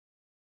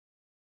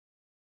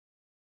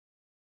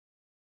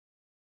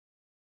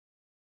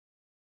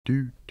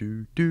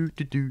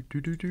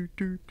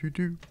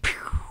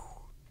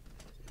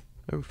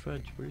Oh,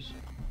 fudge, where's...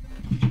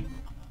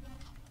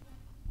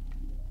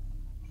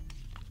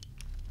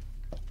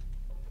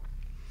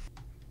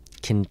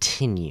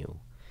 Continue.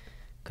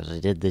 Because I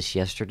did this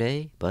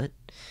yesterday, but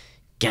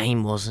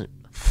game wasn't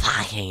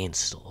fucking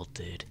installed,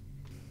 dude.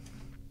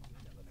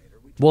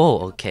 Whoa,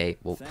 okay.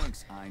 Whoa.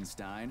 Thanks,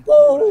 Einstein.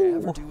 Whoa. What would I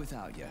ever do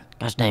without you?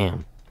 Gosh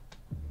damn.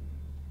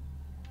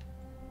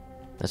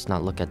 Let's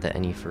not look at that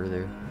any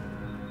further.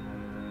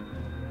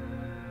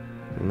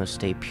 We must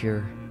stay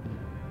pure.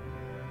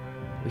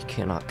 We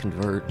cannot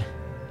convert.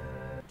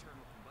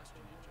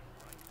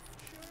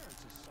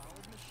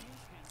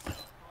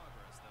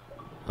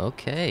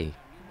 Okay.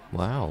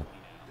 Wow.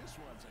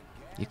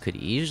 You could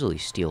easily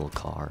steal a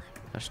car.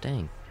 Gosh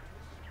dang.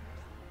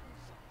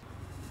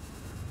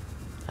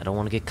 I don't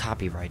want to get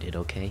copyrighted,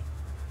 okay?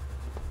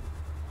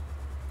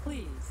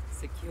 Please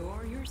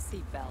secure your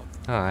seatbelt.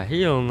 Ah,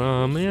 hell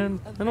no, man.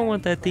 I don't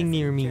want that thing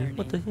near me.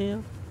 What the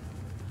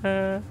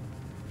hell?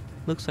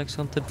 Looks like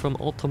something from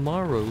All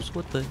Tomorrows.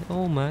 What the?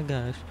 Oh my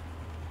gosh.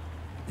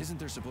 Isn't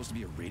there supposed to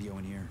be a radio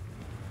in here?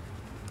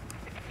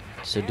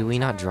 So do we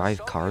not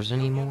drive cars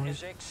anymore?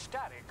 Is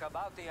ecstatic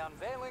about the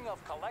unveiling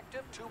of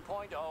Collective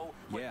 2.0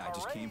 with Yeah, I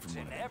just came from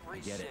parades one in of them. I every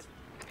get it. city.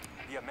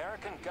 The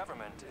American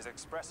government is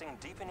expressing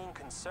deepening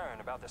concern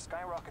about the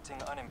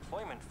skyrocketing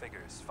unemployment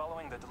figures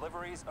following the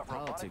deliveries of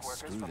robotic Politics, workers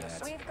screw from the that.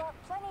 city. We've got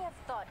plenty of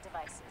thought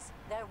devices.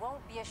 There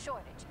won't be a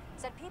shortage,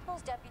 said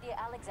People's Deputy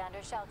Alexander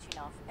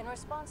Shalchinov in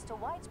response to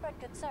widespread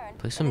concern.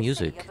 Play some in the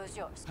city music. of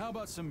Uzyorsk. How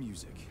about some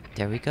music?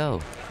 There we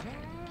go.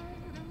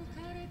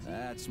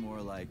 That's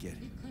more like it.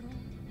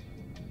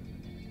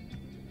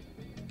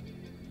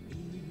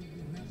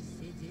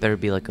 Better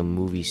be like a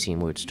movie scene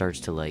where it starts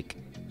to like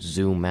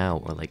zoom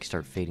out or like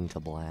start fading to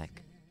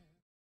black.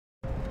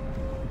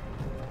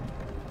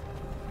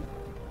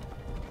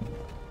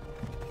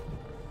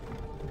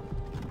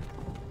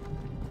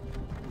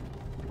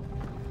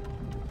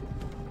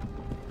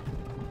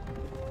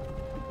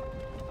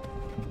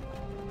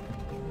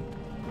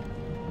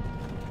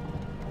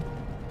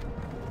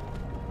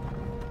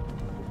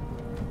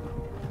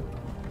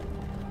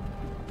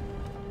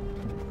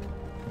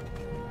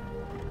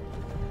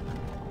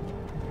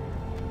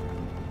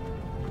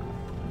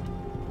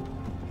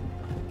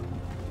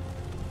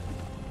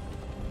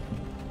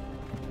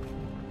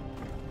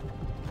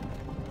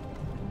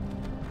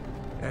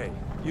 Hey,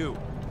 you.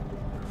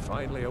 You're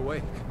finally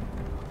awake.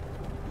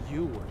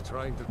 You were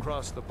trying to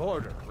cross the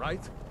border,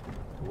 right?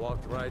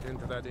 Walked right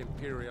into that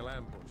Imperial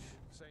ambush.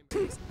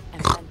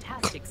 And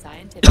fantastic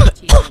scientific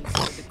achievements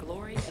for the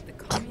glory of the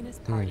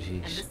Communist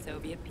Party and the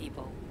Soviet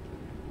people.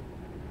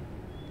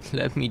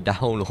 Let me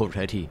down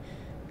already.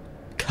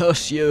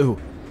 Curse you!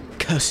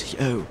 Curse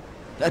you!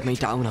 Let me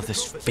down of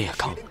this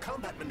vehicle.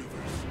 Combat maneuvers.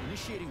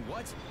 Initiating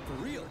what? For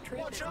real?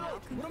 Watch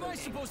out! What am I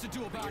supposed to do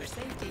For about your it?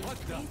 safety, What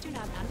the? please do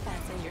not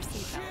unfasten your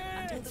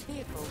seatbelt until the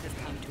vehicle has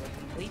come to a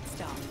complete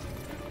stop.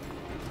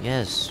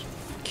 Yes.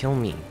 Kill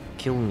me.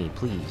 Kill me,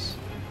 please.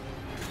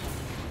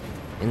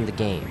 In the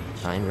game,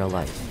 not in real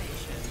life.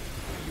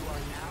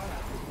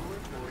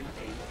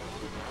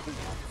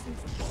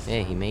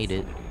 Hey, he made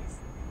it.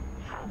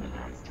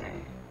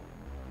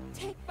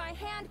 Take my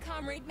hand,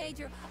 Comrade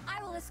Major.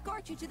 I will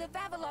escort you to the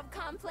Vavilov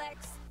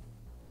complex.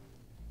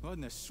 What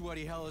in the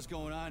sweaty hell is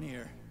going on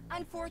here?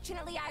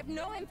 Unfortunately, I have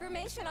no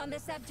information on the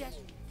subject.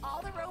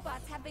 All the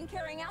robots have been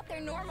carrying out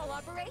their normal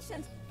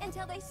operations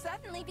until they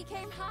suddenly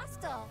became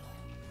hostile.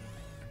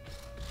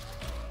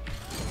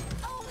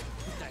 Oh,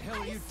 What the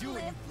hell are you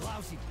doing, you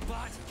lousy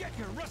bot? Get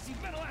your rusty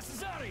metal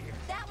asses out of here!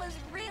 that was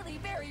really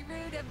very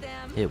rude of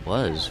them. It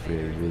was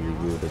very, really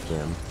rude of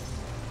them.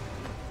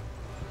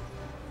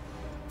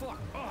 Fuck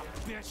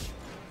off, bitch!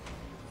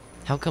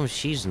 How come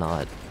she's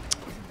not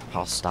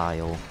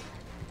hostile?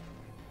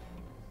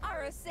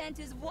 Our ascent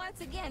is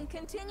once again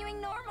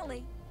continuing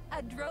normally.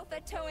 A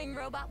Drofa towing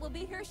robot will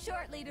be here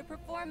shortly to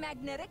perform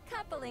magnetic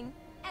coupling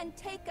and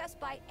take us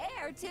by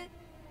air to...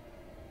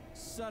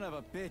 Son of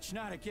a bitch,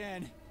 not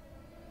again!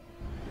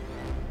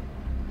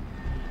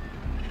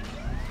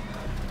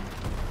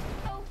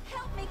 Oh,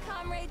 help me,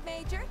 Comrade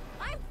Major.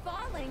 I'm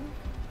falling.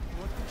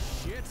 What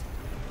the shit?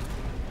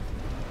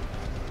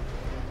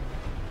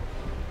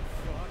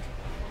 Fuck.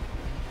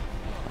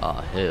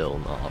 Ah, hell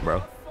nah,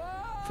 bro.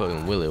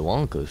 Fucking Willy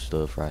Wonka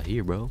stuff right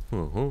here, bro.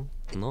 No,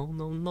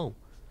 no, no.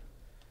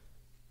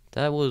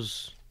 That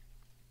was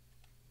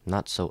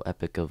not so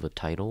epic of a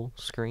title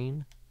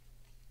screen.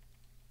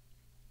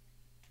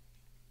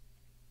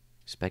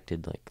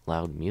 Expected like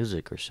loud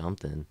music or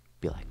something.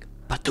 Be like,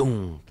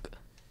 Badoom!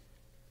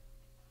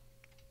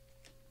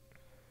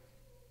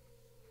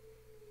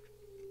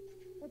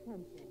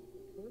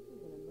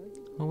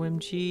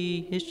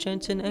 OMG, his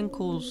Jensen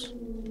ankles.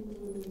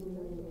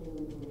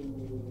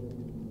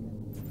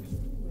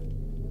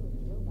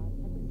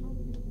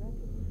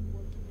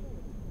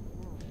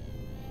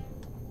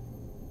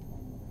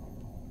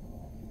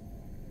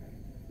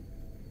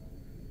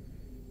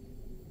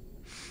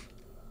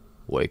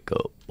 Wake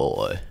up,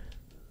 boy.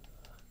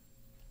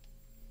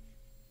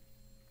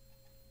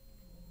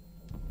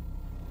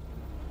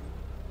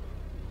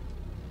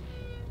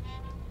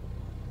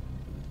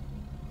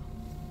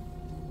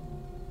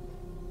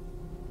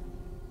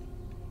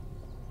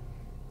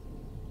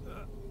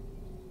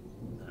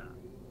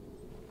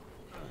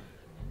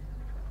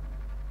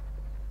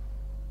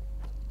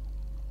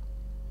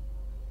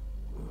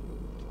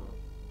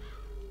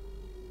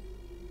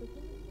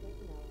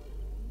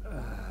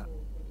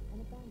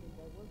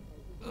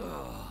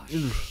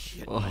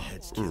 Shit, my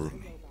head's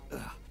killing me. Ugh.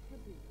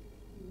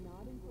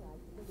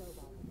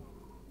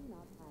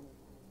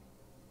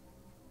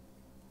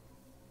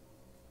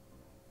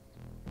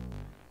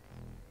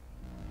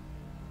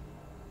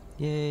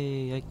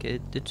 Yay, I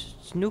get it's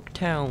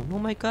Nuketown. Oh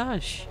my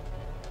gosh.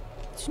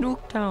 It's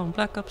Nuketown,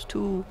 Black Ops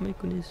 2, my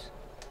goodness.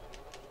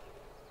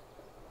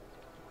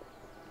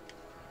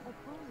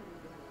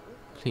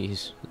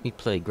 Please, let me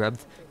play. Grab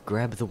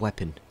the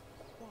weapon.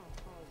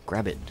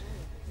 Grab it.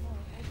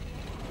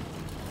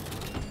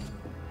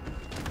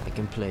 I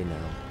can play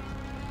now.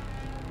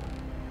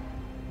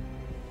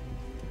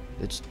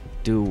 Let's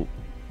do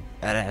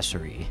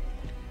badassery.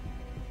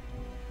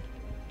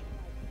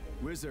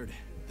 Wizard,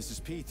 this is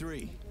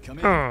P3. Come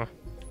in.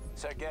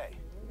 Sergey,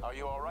 are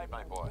you alright,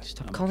 my boy?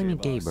 Stop I'm calling okay,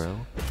 me gay, boss. bro.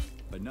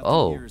 But nothing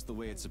Oh. here is the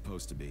way it's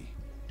supposed to be.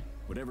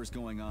 Whatever's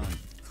going on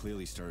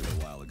clearly started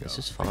a while ago. This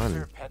is fun.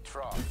 Victor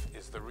Petrov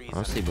is the reason.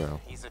 Honestly,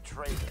 bro. He's a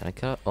traitor. Can I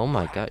cut? Oh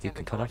my god, Hacked you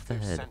into can cut off the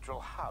Collective's head. Central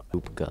hub.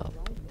 Oop god.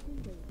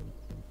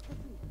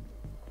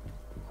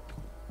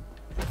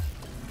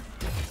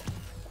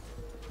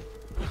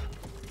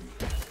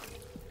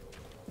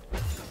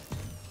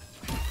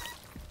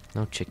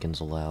 No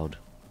chickens allowed.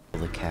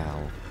 The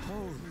cow.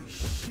 Holy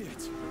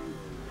shit.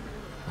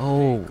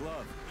 Oh. Glove.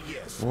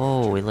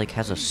 Whoa, it like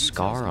has a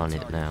scar on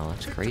it now.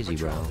 That's crazy,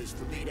 bro. Is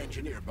the lead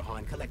engineer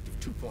behind Collective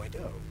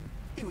 2.0.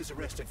 He was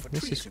arrested for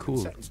This is treason cool.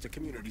 and sentenced to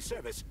community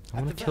service. I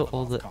at want the to kill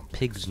all the Vavilov complex.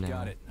 pigs now.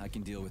 Got it. I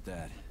can deal with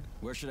that.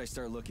 Where should I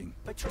start looking?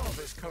 Petrov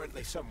is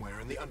currently somewhere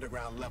in the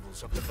underground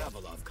levels of the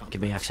Vavilov complex.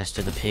 Give me access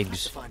to the Have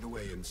pigs. to find a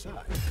way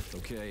inside.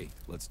 Okay,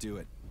 let's do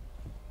it.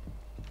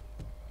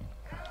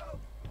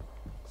 Help!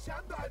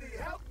 Somebody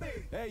help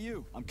me! Hey,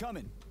 you. I'm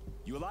coming.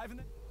 You alive in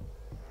there?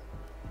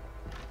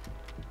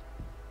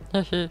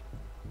 That's it.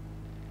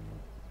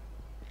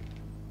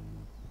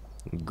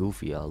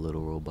 Goofy, our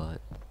little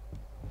robot.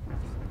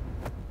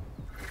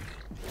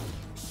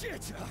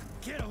 Shit!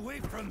 Get away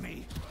from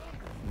me!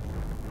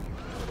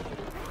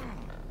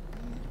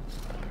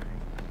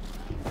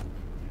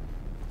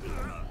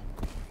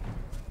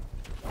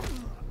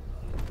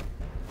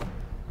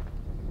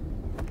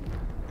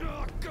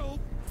 Go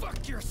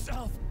fuck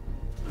yourself!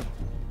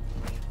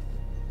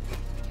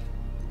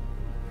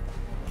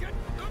 Get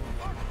the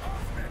fuck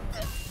off me!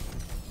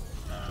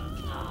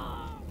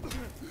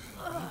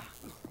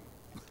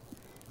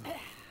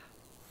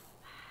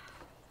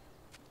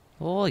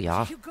 Oh yeah.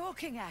 What are you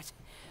gawking at?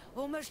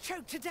 Almost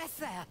choked to death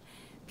there.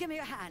 Give me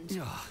your hand.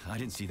 Oh, I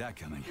didn't see that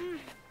coming.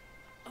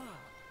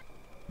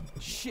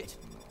 Shit!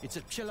 It's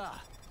a chilla.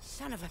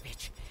 Son of a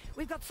bitch.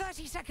 We've got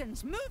 30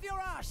 seconds. Move your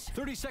ass.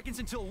 30 seconds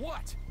until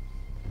what?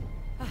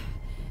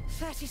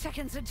 30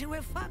 seconds until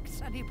we're fucked,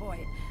 sonny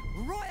boy.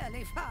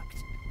 Royally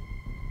fucked.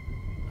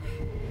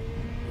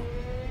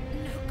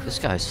 No This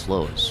good. guy's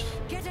slow as.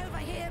 Get over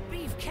here,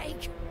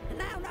 beefcake.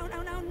 Now,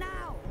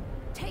 now.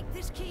 Take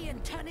this key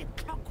and turn it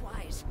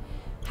clockwise.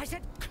 I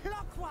said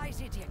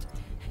clockwise, idiot.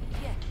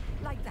 Yeah,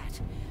 like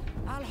that.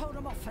 I'll hold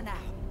them off for now.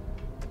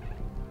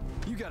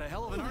 You got a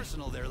hell of an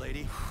arsenal there,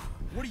 lady.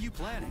 What are you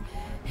planning?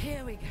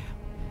 Here we go.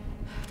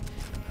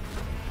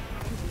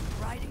 You've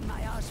been riding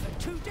my ass for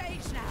 2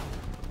 days now.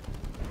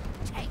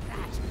 Take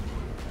that.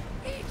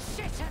 Eat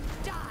shit and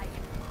die.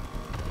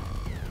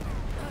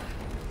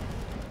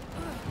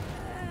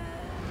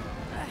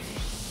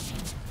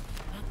 Shit.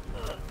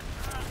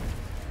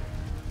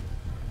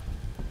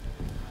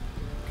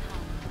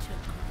 Come to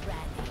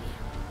Granny.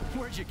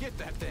 Where'd you get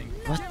that thing?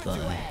 What the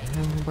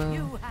hell, bro?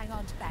 You hang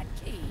on to that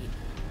key.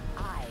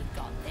 I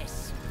got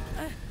this.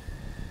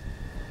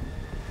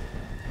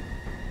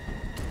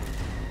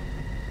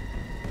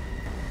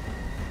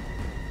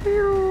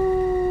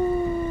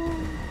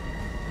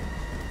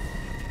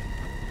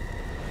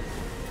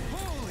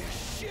 Holy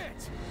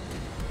shit!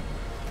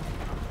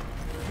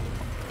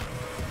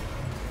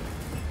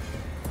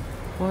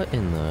 What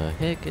in the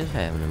heck is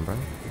happening, bro?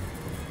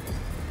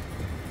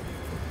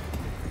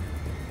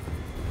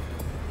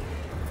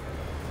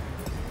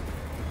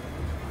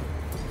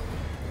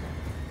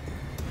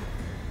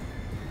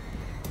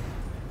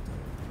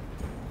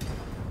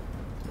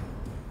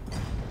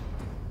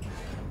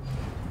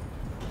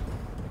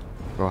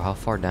 Bro, how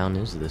far down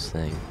is this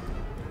thing?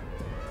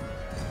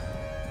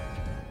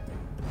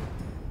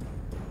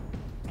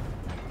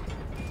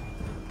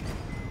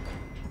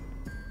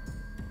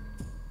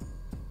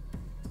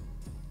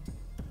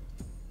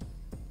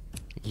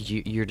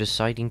 You're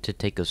deciding to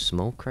take a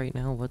smoke right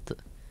now? What the...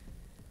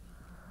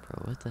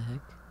 Bro, what the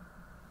heck?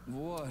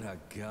 What a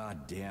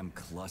goddamn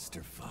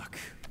clusterfuck.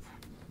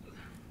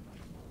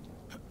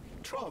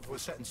 Petrov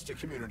was sentenced to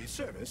community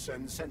service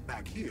and sent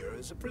back here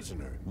as a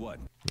prisoner. What?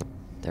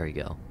 There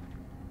you go.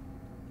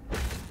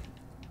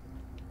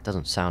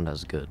 Doesn't sound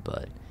as good,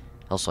 but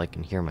also I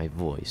can hear my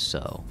voice,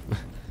 so...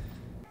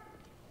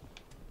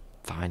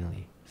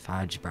 Finally.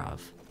 Fudge, bruv.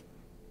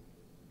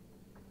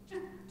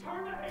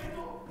 Turn the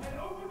handle and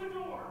open the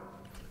door.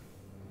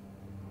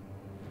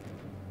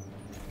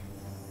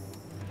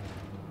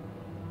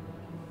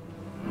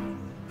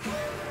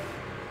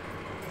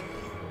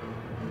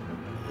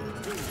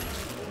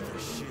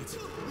 Shit.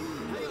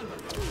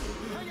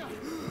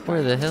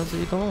 Where the hell's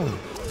he going?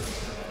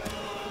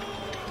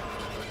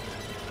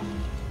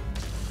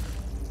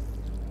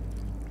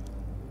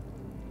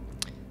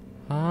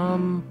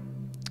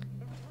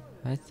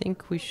 I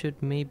think we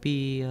should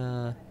maybe,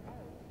 I'm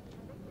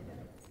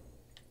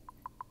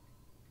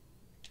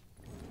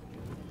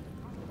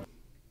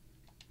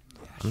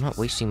not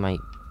wasting my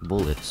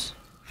bullets.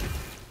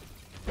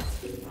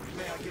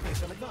 May I give you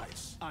some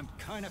advice? I'm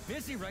kind of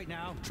busy right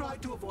now. Try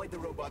to avoid the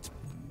robots.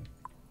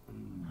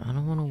 I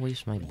don't want to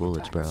waste my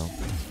bullets, bro.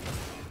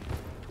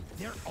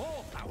 They're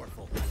all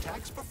powerful.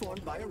 Attacks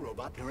performed by a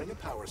robot during a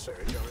power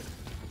surge are...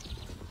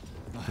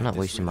 I'm not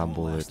wasting my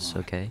bullets,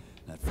 okay?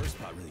 That first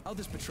part really... How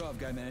this Petrov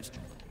guy managed...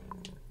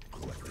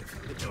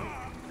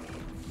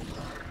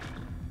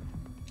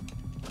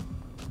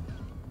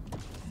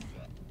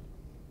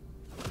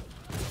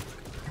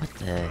 What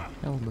the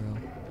hell, bro?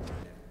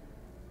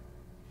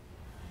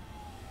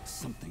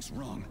 Something's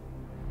wrong.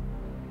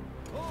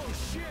 Oh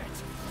shit!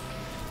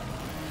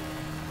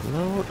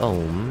 Lord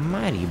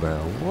almighty, bro.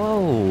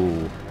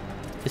 Whoa!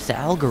 It's the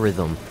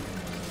algorithm.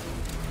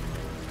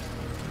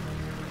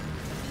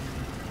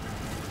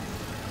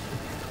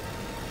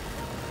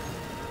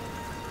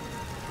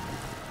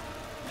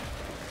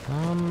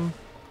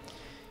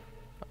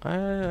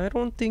 I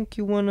don't think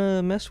you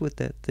wanna mess with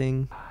that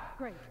thing.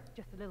 Great,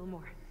 just a little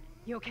more.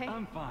 You okay?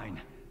 I'm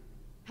fine.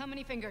 How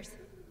many fingers?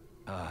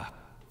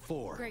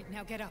 4. Great,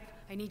 now get up.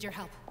 I need your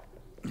help.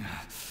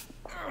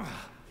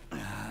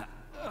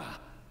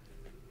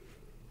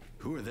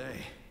 Who are they?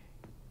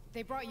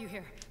 They brought you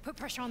here. Put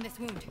pressure on this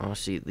wound. Oh,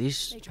 see,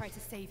 these... They tried to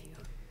save you.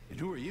 And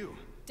who are you?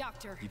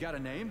 Doctor. You got a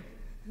name?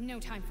 No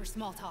time for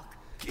small talk.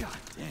 God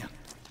damn.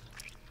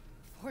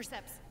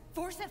 Forceps.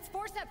 Forceps,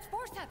 forceps,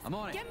 forceps! I'm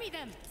on it. Get me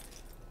them!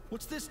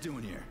 What's this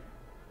doing here?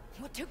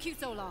 What took you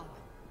so long?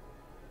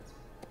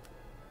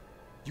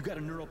 You got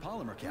a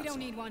neuropolymer capsule. We don't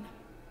need one.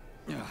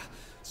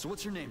 So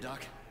what's your name,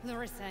 Doc?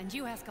 Larissa, and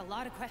you ask a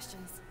lot of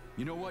questions.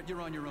 You know what?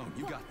 You're on your own.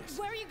 You got this.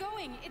 Where are you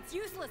going? It's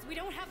useless. We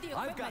don't have the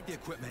equipment. I've got the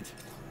equipment.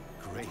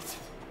 Great.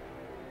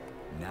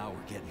 Now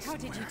we're getting How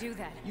somewhere. did you do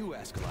that? You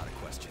ask a lot of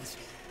questions.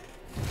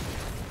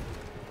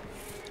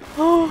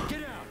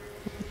 Get out!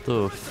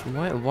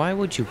 Why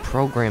would you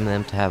program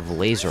them to have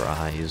laser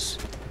eyes?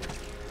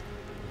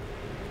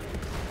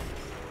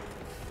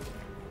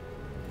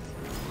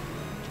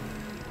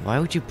 Why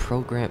would you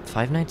program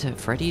Five Nights at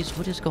Freddy's?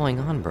 What is going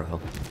on,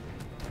 bro?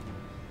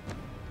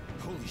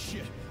 Holy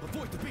shit!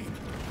 Avoid the beam!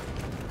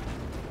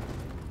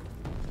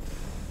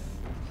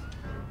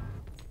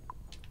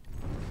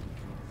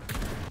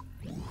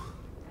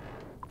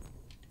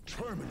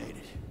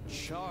 Terminated.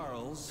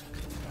 Charles,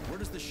 where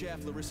does the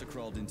shaft Larissa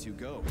crawled into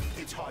go?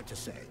 It's hard to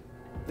say.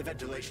 The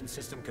ventilation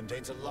system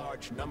contains a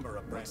large number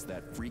of What's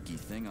that freaky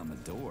thing on the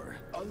door?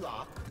 A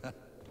lock.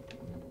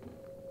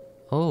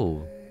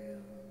 Oh.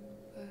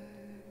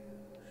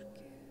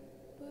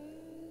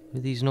 What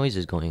are these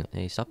noises going on?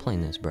 Hey, stop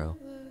playing this, bro.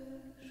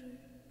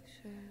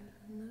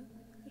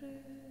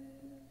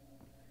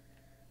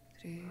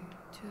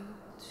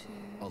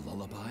 A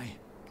lullaby?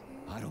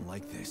 I don't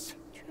like this.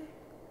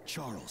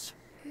 Charles,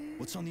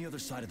 what's on the other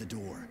side of the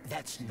door?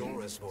 That's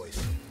Nora's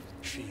voice.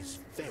 She's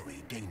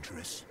very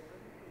dangerous.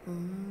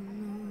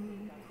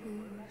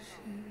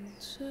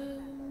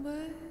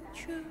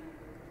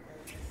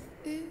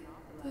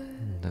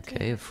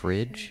 Okay, a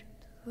fridge.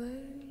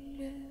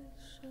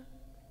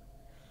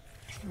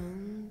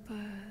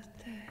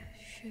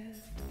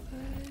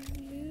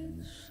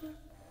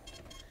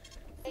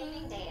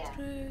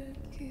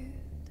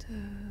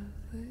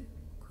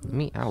 Let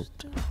me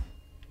out.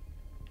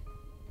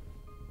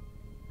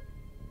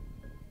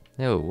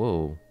 Yo,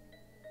 whoa.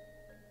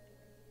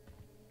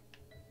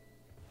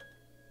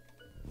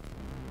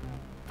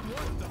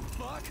 What the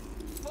fuck?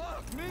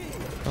 Fuck me!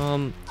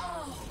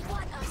 Oh,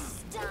 what a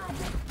stud!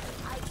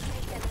 I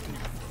can't get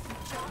enough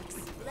jocks.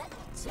 Let me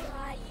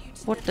tie you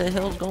to What the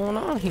hell's going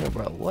on here,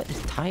 bro? What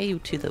is tie you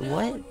to the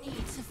what?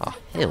 Oh,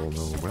 hell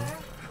no, bro.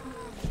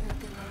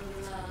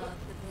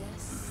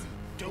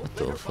 What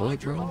the fuck,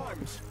 bro?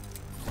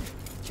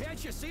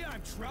 Can't you see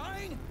I'm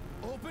trying?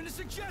 Open to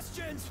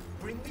suggestions!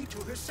 Bring me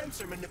to her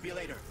sensor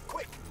manipulator,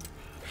 quick!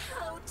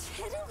 How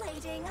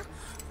titillating!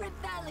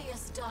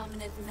 Rebellious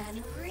dominant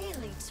men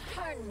really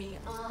turn me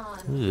on.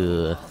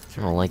 Ugh,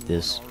 I don't like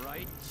this.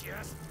 Alright,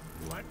 just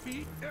let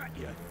me at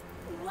you.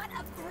 What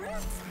a brute!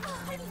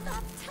 Oh, I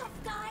love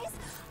tough guys.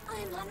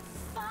 I'm on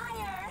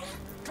fire.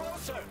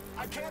 Closer!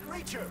 I can't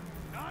reach her!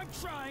 I'm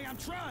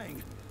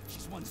trying!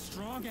 She's one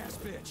strong-ass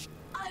bitch.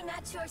 I'm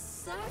at your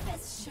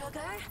service,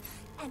 sugar.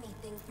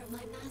 Anything for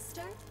my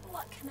master?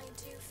 What can I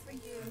do for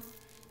you?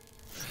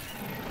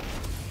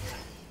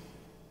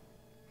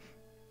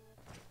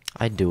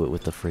 I'd do it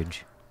with the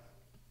fridge.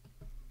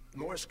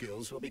 More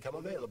skills will become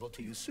available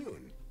to you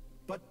soon.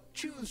 But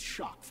choose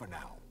shock for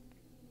now.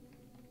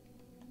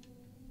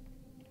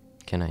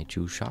 Can I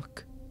choose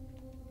shock?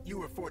 You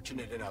were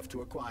fortunate enough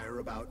to acquire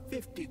about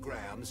 50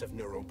 grams of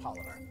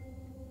neuropolymer.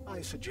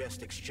 I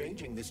suggest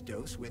exchanging this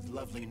dose with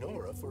lovely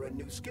Nora for a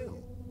new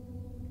skill.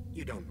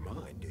 You don't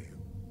mind, do you?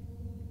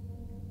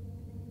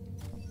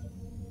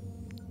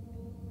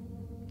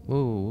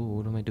 Whoa, whoa,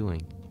 what am I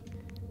doing?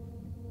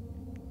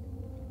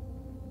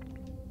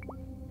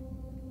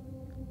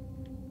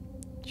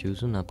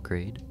 Choose an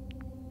upgrade.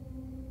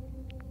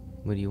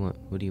 What do you want?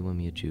 What do you want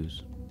me to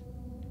choose?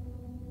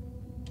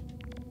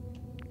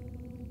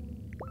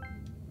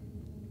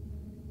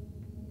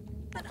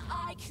 But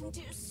I can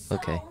do so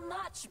Okay.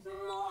 much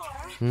more.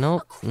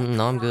 Nope.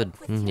 No, I'm good.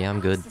 Yeah, I'm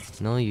good.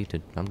 No, you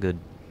did. I'm good.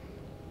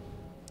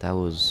 That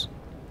was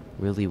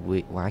really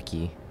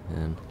wacky,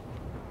 and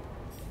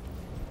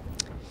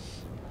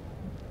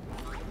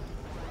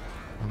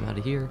I'm out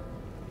of here.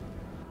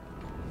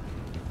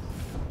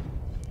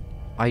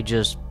 I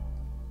just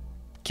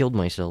killed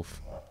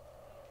myself.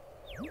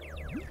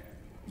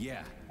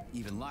 Yeah,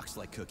 even Locke's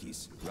like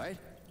cookies, right?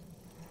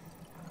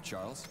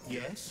 Charles?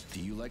 Yes?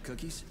 Do you like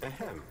cookies?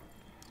 Ahem.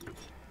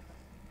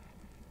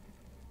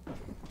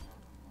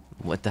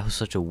 What? That was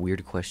such a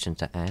weird question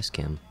to ask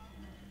him.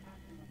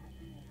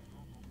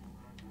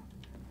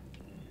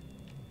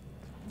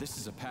 This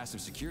is a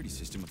passive security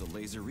system with a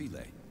laser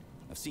relay.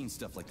 I've seen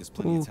stuff like this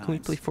plenty Ooh, of times. can we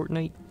play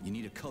Fortnite? You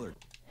need a colored.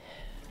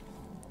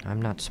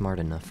 I'm not smart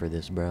enough for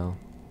this, bro.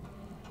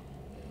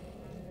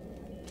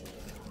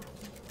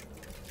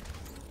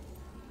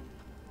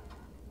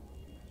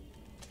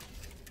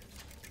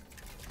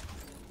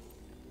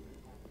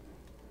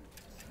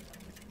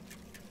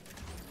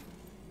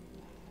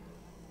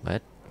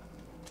 What?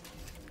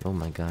 Oh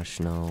my gosh,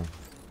 no.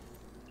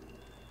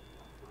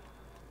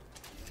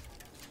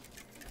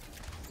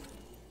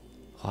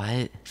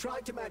 What? Try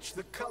to match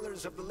the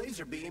colors of the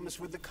laser beams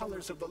with the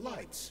colors of the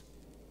lights.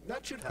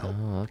 That should help.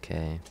 Oh,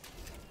 okay.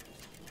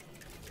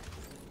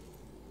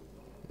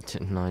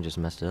 No, I just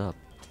messed it up.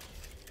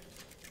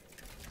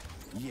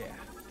 Yeah,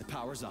 the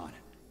power's on.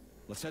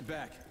 Let's head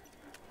back.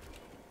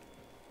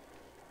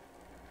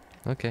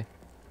 Okay.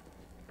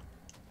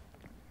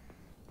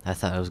 I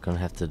thought I was gonna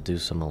have to do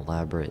some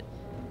elaborate,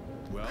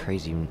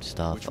 crazy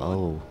stuff.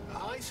 Oh.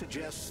 I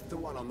suggest the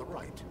one on the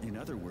right. In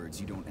other words,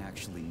 you don't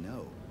actually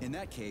know. In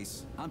that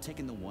case, I'm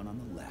taking the one on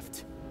the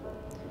left.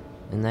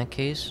 In that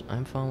case,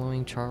 I'm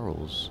following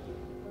Charles.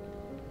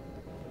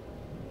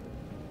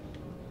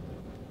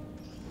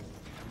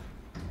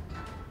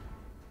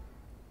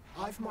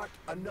 I've marked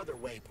another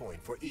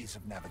waypoint for ease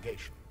of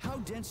navigation. How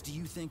dense do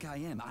you think I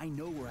am? I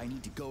know where I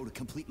need to go to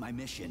complete my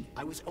mission.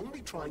 I was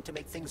only trying to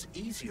make things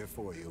easier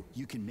for you.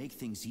 You can make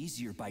things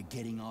easier by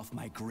getting off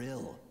my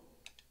grill.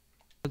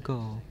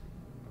 Go.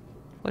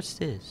 What's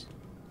this?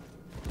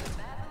 The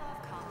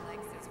Vavilov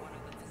complex is one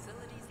of the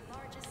facility's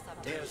largest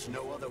subjects. There's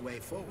no other way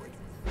forward.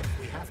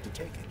 We have to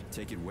take it.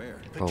 Take it where?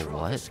 Petrov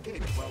what?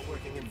 escaped while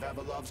working in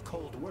Vavilov's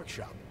cold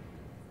workshop.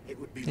 It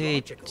would be Hey,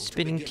 logical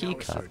spinning to begin our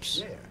teacups. search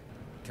there.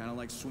 Kind of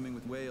like swimming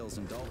with whales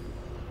and dolphins.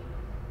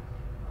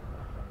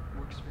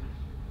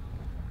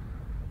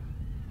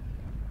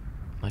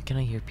 Why can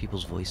I hear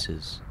people's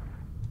voices?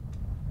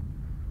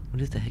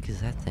 What the heck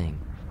is that thing?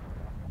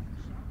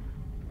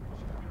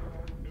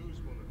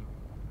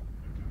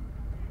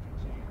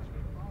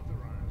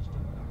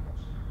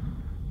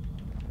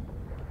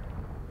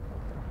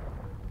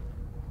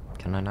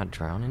 Can I not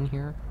drown in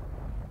here?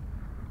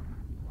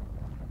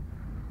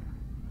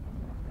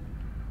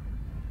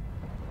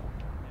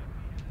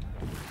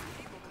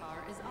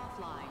 Car is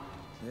offline.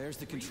 There's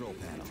the control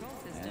panel.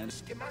 And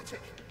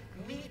Schematic.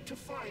 Need to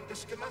find the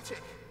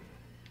schematic.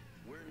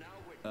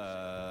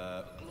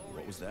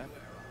 what was that?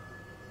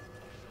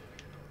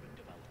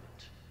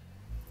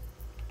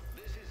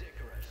 This is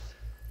Icarus,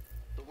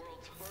 the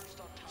world's first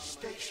autonomous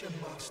Station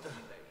master.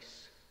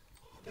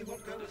 They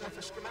won't go without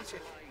a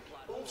schematic.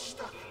 All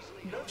stuck.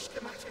 No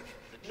schematic.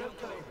 No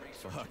go.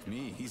 Fuck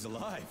me, he's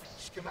alive.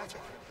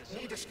 Schematic.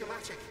 Need a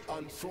schematic.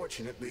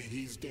 Unfortunately,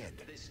 he's dead.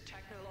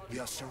 We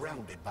are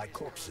surrounded by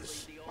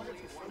corpses. Why have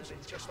you frozen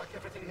just like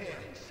everything here?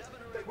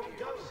 They won't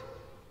go.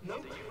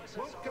 Nope,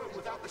 won't go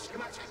without the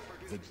schematic.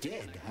 The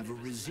dead have a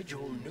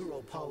residual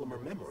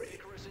neuropolymer memory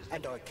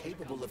and are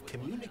capable of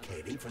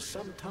communicating for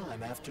some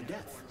time after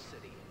death.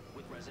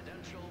 with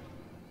residential,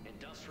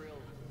 industrial,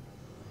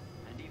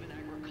 and even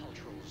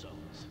agricultural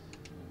zones.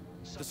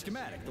 The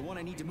schematic, the one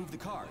I need to move the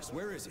cars.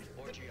 Where is it?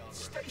 The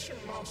station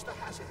master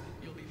has it.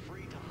 You'll be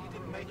free to He hover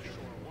didn't make over it.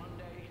 shore one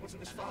day.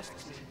 Wasn't as fast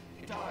as me.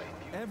 He died.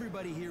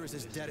 Everybody here is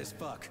as dead as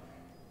fuck.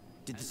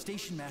 Did the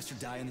station master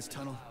die in this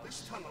tunnel?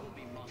 This tunnel,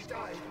 he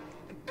died,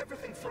 and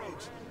everything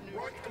froze.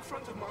 Right in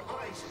front of my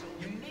eyes.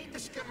 You need the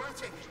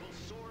schematic. Will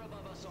soar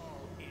above us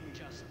all in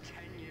just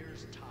 10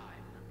 years' time.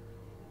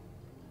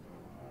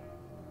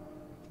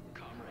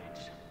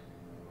 Comrades,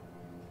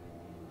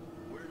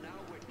 we're now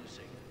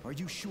witnessing. Are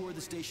you sure the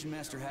station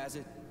master has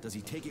it? Does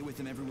he take it with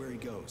him everywhere he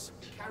goes?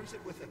 He carries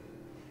it with him.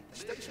 The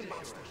station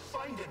master.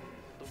 Find him.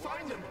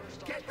 Find him.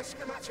 Get the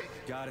schematic.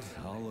 Got it.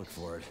 I'll look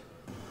for it.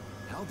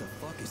 How the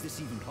fuck is this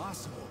even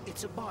possible?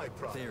 It's a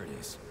byproduct. There it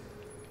is.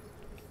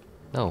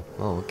 Oh,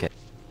 okay.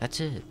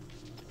 That's it.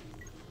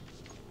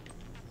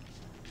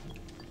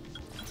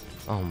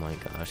 Oh my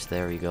gosh,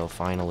 there we go,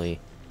 finally.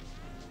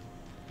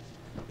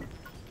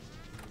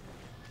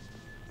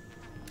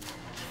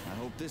 I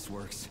hope this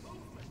works.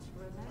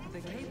 The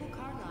cable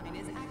car line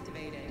is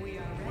activated. We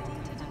are ready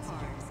to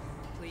depart.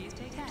 Please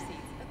take your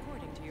seats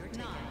according to your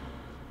ticket.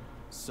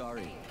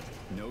 Sorry,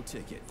 no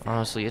ticket.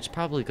 Honestly, it's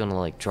probably gonna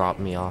like drop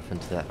me off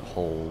into that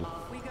hole.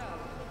 Off we go.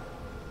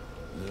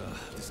 Ugh,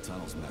 this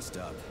tunnel's messed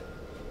up.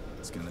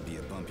 It's gonna be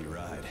a bumpy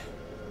ride.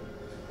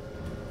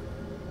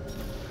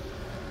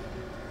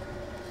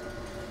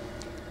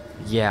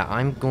 Yeah,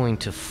 I'm going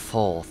to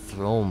fall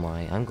through. Oh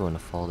my, I'm going to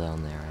fall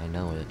down there. I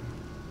know it.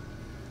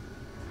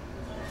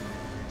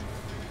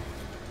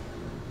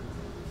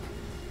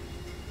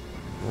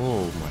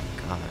 Oh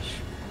my gosh.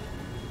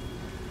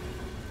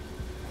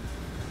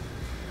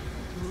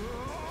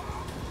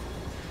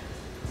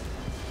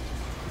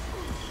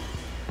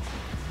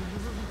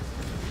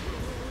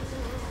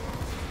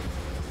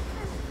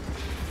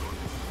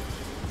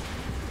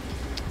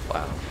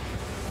 Wow.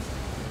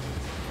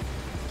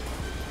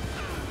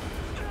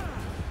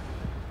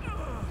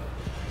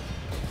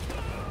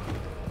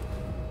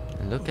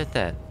 Look at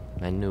that.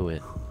 I knew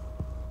it.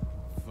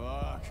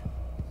 Fuck.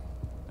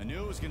 I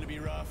knew it was gonna be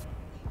rough.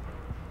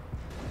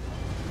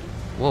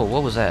 Whoa,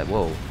 what was that?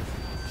 Whoa.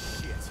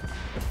 Shit.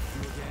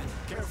 You again.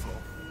 Careful.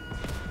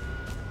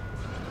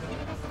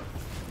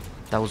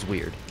 That was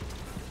weird.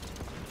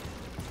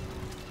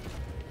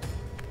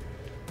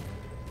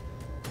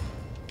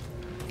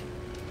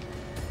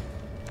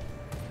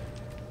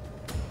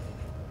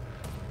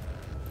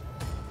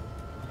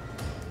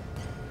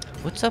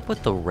 What's up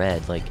with the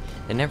red? Like,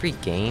 in every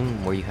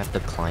game where you have to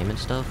climb and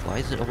stuff, why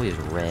is it always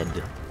red?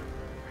 Holy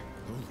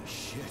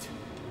shit.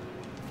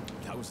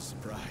 That was a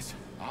surprise.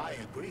 I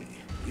agree.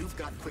 You've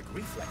got quick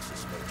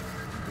reflexes, Major.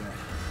 You bet.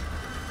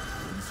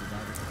 Wouldn't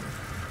survive it today.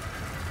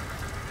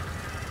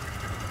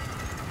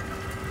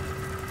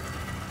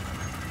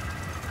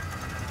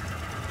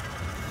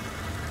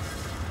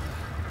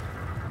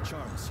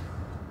 Charles,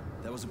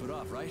 that was a put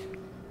off, right?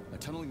 A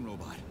tunneling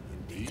robot.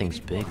 Indeed. Thing's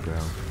big, bro.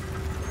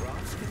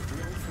 Rods can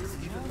drill through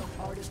even the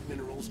hardest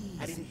minerals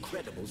at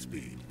incredible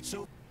speed.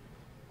 So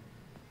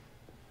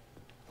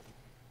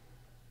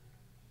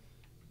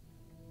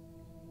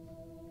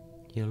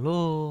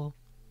Hello.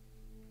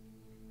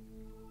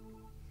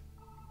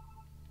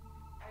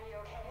 Are you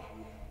okay?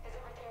 Is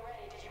everything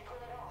ready? Did you pull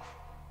it off?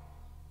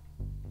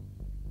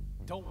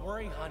 Don't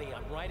worry, honey.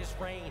 I'm right as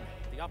rain.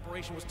 The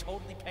operation was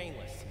totally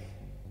painless.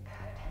 Good.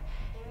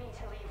 You need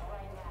to leave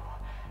right now.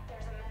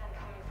 There's a man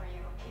coming for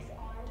you. He's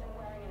armed and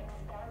wearing an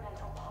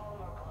experimental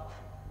polymer glove.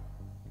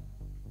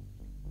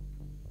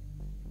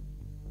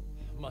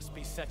 Must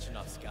be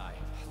Sechenov's guy.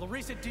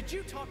 Larissa, did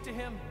you talk to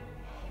him?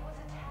 He was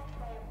attacked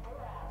by a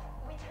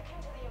Burav. We took him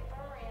to the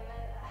infirmary and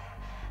then...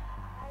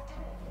 I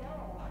didn't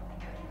know. I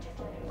couldn't just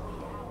let him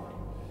bleed out.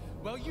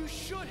 Well, you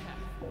should have.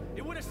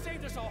 It would have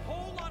saved us a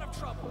whole lot of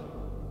trouble.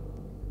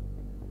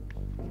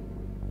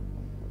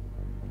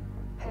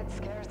 It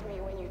scares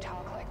me when you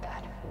talk like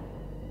that.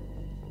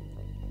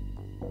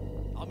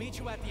 I'll meet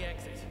you at the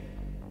exit.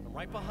 I'm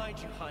right behind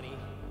you, honey.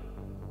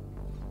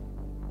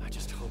 I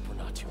just hope we're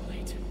not too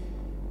late.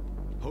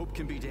 Hope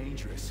can be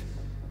dangerous.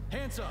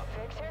 Hands up!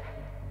 Victor?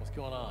 What's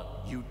going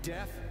on? You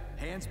deaf?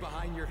 Hands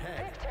behind your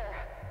head. Victor!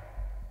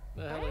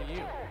 The hell are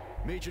you?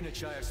 Major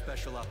Nechayev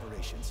Special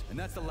Operations, and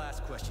that's the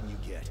last question you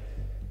get.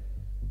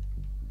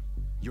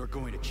 You're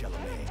going to Chalamet.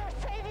 Victor,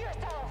 save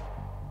yourself!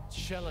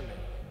 Chalamet.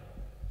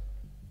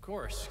 Of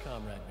course,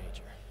 Comrade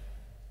Major.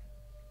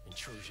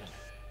 Intrusion.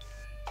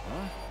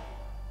 Huh?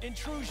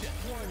 Intrusion!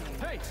 Warning.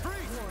 Hey,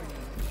 freeze! Warning.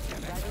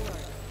 Red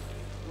alert.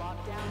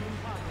 Lockdown in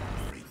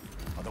progress.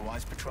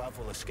 otherwise Petrov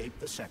will escape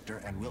the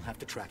sector and we'll have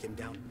to track him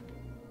down.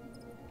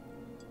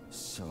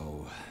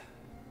 So,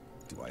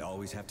 do I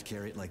always have to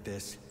carry it like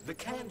this? The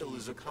candle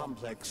is a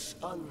complex,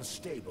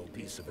 unstable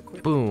piece of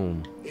equipment.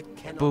 Boom. It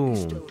cannot Boom.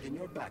 be stowed in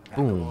your backpack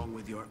Boom. along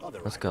with your other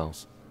Let's go.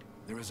 items.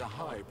 There is a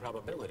high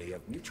probability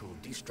of mutual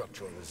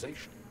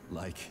destructuralization.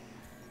 Like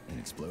an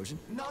explosion?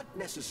 Not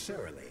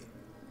necessarily,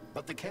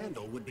 but the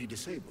candle would be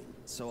disabled.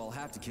 So I'll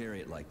have to carry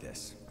it like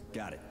this.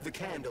 Got it. The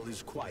candle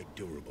is quite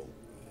durable.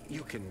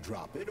 You can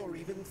drop it or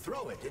even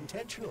throw it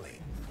intentionally.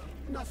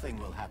 Nothing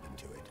will happen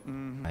to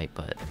it. Right,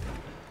 but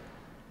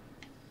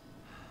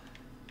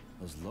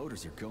those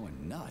loaders are going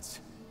nuts.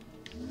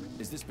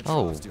 Is this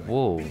oh, Petrov's doing?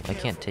 whoa! Be I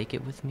careful. can't take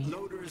it with me.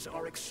 Loaders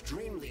are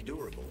extremely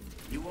durable.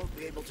 You won't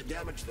be able to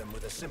damage them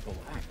with a simple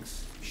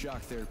axe.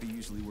 Shock therapy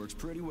usually works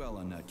pretty well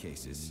on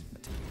nutcases.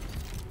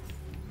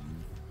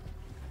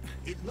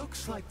 It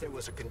looks like there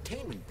was a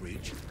containment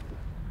breach.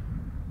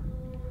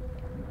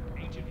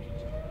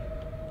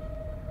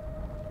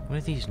 What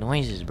are these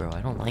noises, bro?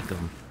 I don't like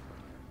them.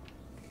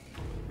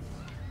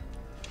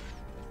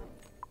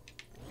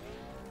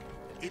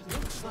 It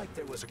looks like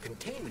there was a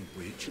containment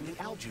breach in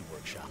the algae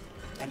workshop,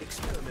 and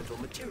experimental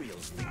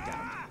materials leaked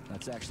out.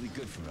 That's actually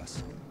good for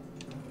us.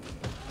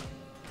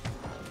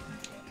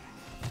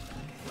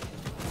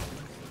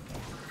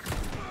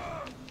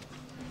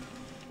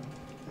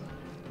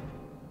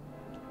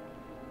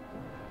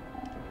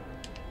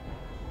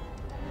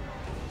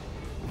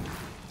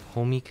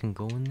 Homie can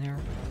go in there?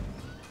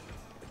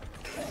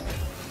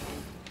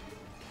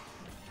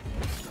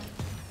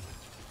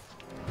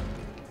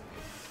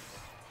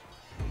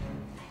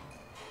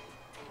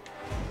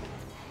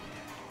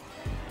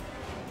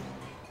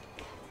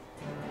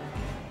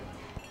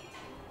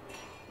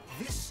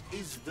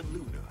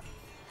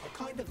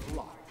 of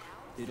lock?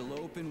 It'll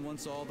open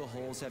once all the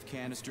holes have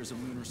canisters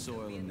of lunar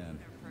soil in them.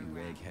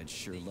 You eggheads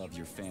sure love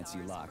your fancy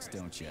locks,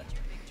 don't you?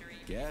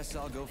 Guess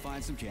I'll go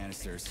find some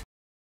canisters.